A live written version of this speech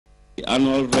The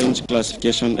annual range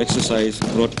classification exercise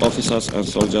brought officers and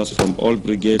soldiers from all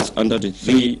brigades under the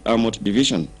 3 Armored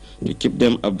Division to keep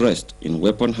them abreast in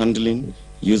weapon handling,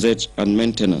 usage and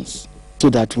maintenance. So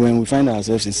that when we find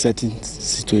ourselves in certain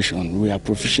situations, we are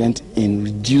proficient in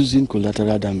reducing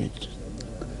collateral damage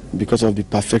because of the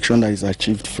perfection that is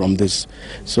achieved from this,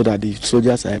 so that the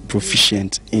soldiers are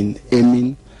proficient in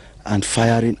aiming and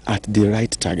firing at the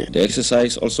right target. The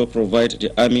exercise also provides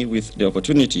the Army with the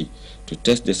opportunity to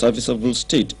test the serviceable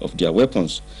state of their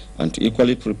weapons and to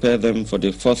equally prepare them for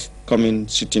the forthcoming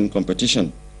shooting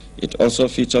competition. It also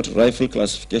featured rifle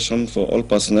classification for all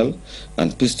personnel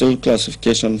and pistol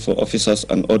classification for officers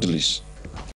and orderlies.